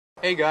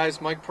Hey guys,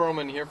 Mike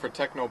Perlman here for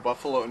Techno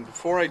Buffalo, and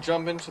before I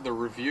jump into the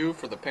review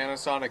for the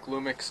Panasonic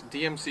Lumix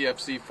DMC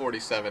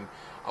FZ47,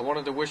 I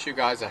wanted to wish you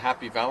guys a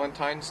happy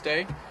Valentine's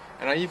Day,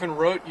 and I even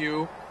wrote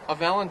you a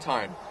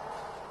Valentine.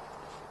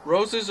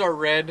 Roses are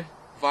red,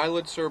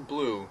 violets are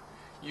blue.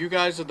 You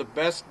guys are the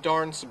best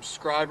darn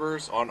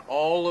subscribers on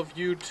all of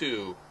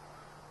YouTube.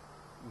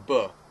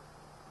 Buh.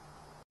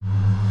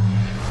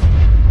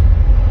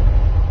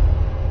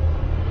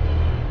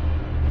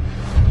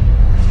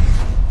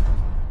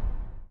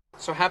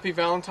 So happy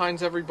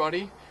Valentine's,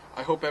 everybody.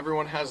 I hope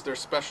everyone has their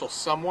special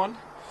someone,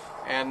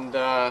 and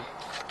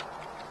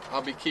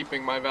I'll be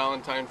keeping my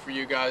Valentine for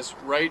you guys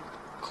right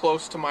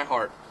close to my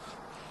heart.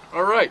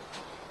 Alright,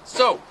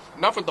 so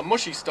enough with the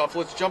mushy stuff,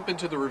 let's jump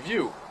into the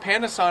review.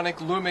 Panasonic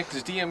Lumix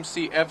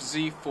DMC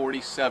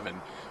FZ47.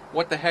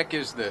 What the heck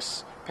is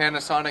this?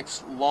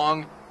 Panasonic's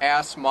long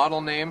ass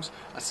model names.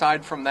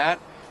 Aside from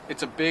that,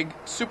 it's a big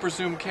super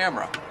zoom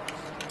camera.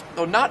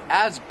 Though not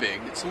as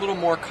big, it's a little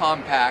more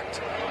compact,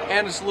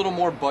 and it's a little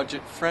more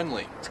budget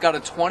friendly. It's got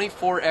a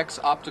 24x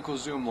optical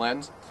zoom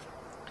lens.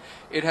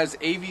 It has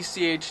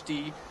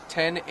AVCHD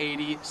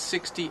 1080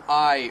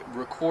 60i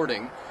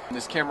recording.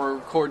 This camera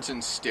records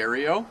in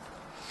stereo.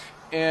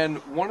 And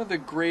one of the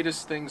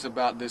greatest things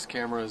about this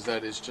camera is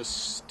that it's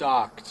just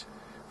stocked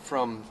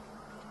from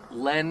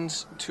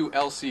lens to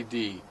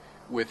LCD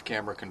with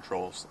camera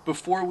controls.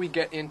 Before we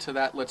get into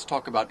that, let's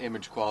talk about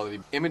image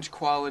quality. Image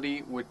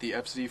quality with the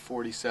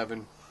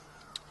FZ47,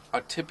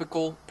 a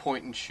typical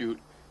point and shoot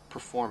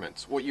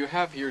performance. What you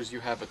have here is you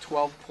have a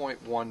 12.1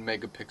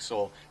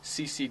 megapixel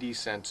CCD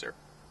sensor.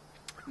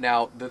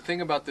 Now, the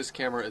thing about this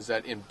camera is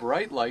that in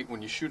bright light,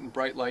 when you shoot in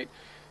bright light,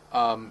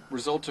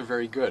 results are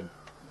very good.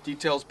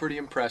 Detail's pretty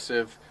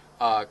impressive.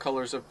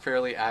 Colors are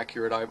fairly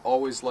accurate. I've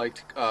always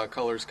liked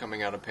colors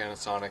coming out of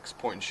Panasonic's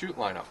point and shoot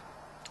lineup.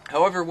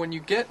 However, when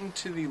you get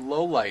into the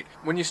low light,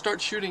 when you start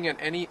shooting at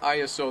any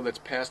ISO that's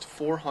past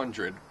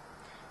 400,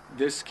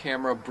 this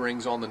camera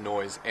brings on the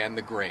noise and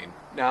the grain.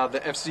 Now,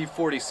 the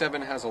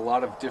FZ47 has a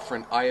lot of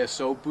different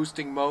ISO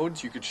boosting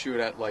modes. You could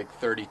shoot at like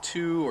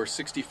 32 or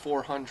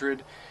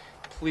 6400.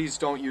 Please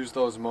don't use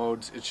those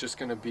modes. It's just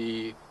going to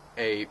be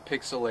a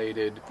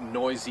pixelated,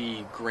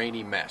 noisy,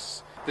 grainy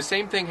mess. The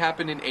same thing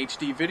happened in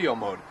HD video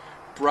mode.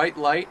 Bright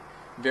light,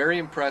 very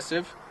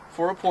impressive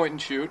for a point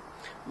and shoot.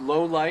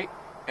 Low light,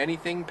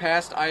 anything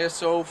past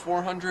ISO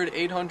 400,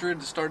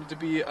 800 started to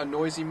be a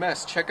noisy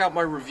mess. Check out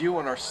my review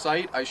on our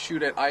site. I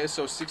shoot at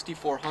ISO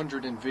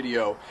 6400 in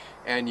video,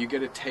 and you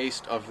get a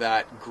taste of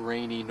that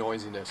grainy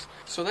noisiness.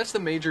 So that's the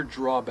major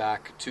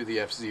drawback to the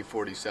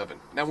FZ47.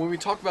 Now, when we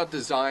talk about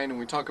design and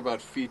we talk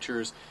about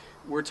features,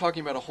 we're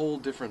talking about a whole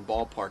different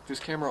ballpark. This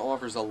camera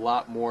offers a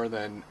lot more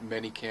than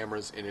many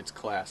cameras in its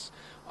class.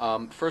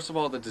 First of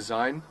all, the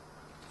design.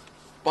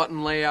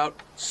 Button layout,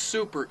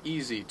 super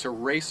easy to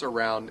race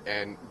around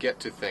and get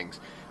to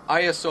things.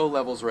 ISO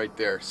levels right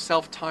there.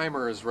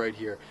 Self-timer is right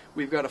here.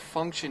 We've got a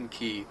function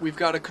key. We've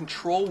got a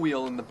control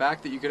wheel in the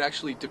back that you could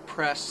actually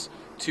depress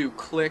to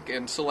click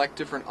and select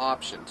different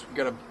options. We've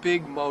got a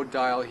big mode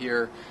dial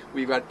here.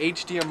 We've got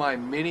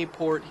HDMI mini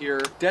port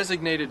here.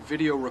 Designated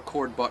video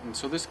record button.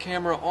 So this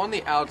camera on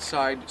the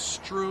outside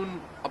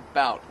strewn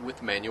about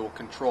with manual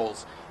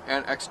controls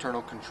and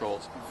external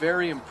controls.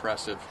 Very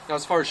impressive. Now,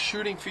 as far as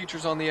shooting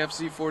features on the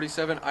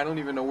FZ47, I don't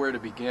even know where to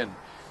begin.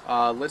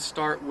 Let's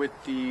start with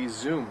the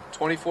zoom.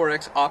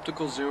 24x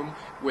optical zoom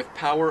with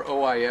power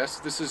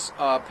OIS. This is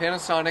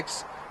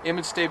Panasonic's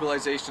image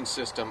stabilization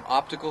system.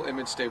 Optical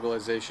image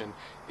stabilization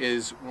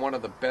is one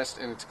of the best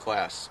in its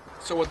class.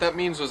 So what that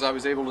means was I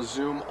was able to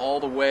zoom all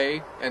the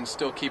way and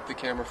still keep the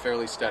camera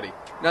fairly steady.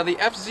 Now, the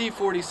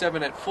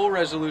FZ47 at full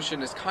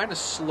resolution is kind of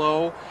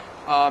slow.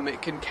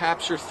 It can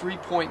capture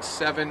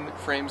 3.7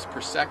 frames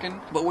per second,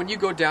 but when you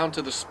go down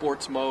to the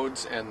sports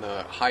modes and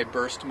the high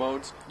burst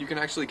modes, you can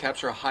actually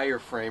capture a higher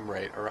frame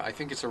rate, or I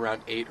think it's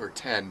around 8 or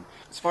 10.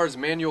 As far as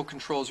manual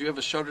controls, you have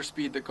a shutter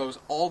speed that goes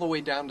all the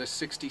way down to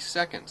 60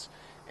 seconds,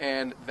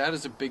 and that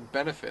is a big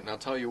benefit, and I'll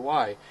tell you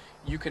why.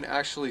 You can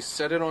actually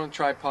set it on a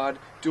tripod,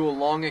 do a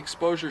long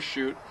exposure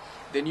shoot,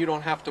 then you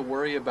don't have to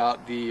worry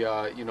about the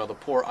the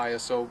poor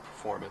ISO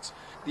performance.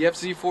 The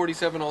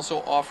FZ47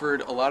 also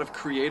offered a lot of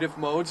creative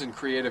modes and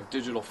creative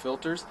digital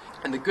filters,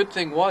 and the good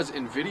thing was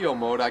in video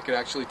mode I could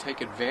actually take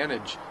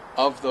advantage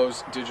of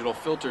those digital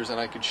filters, and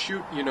I could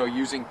shoot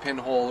using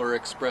pinhole or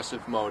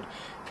expressive mode.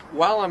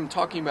 While I'm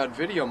talking about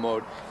video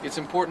mode, it's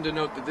important to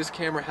note that this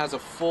camera has a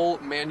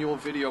full manual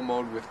video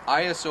mode with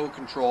ISO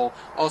control,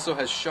 also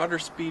has shutter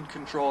speed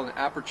control and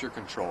aperture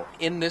control.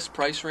 In this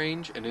price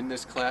range and in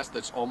this class,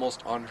 that's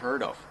almost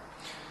unheard of.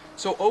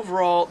 So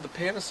overall, the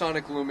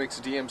Panasonic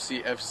Lumix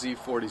DMC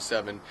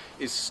FZ47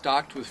 is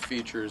stocked with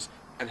features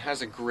and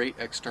has a great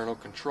external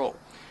control.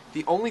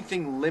 The only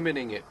thing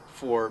limiting it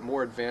for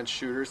more advanced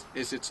shooters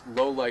is its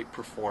low light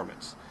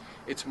performance.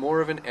 It's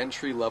more of an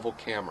entry-level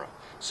camera.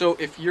 So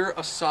if you're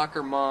a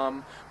soccer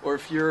mom or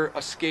if you're a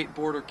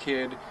skateboarder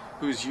kid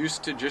who's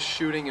used to just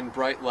shooting in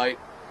bright light,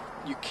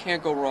 you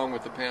can't go wrong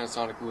with the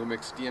Panasonic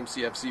Lumix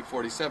DMC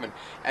FZ47.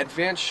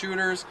 Advanced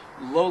shooters,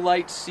 low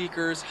light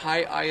seekers,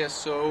 high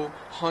ISO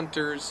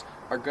hunters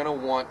are going to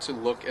want to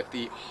look at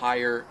the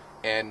higher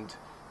end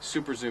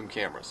super zoom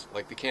cameras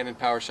like the Canon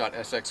PowerShot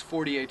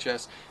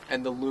SX40HS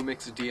and the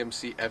Lumix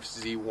DMC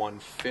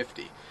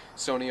FZ150.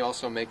 Sony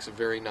also makes a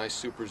very nice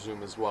super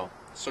zoom as well.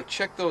 So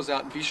check those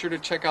out, and be sure to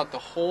check out the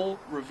whole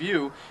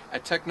review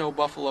at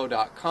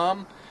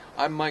technobuffalo.com.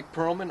 I'm Mike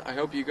Perlman. I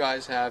hope you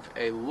guys have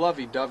a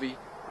lovey-dovey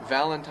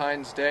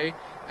Valentine's Day,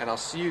 and I'll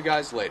see you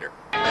guys later.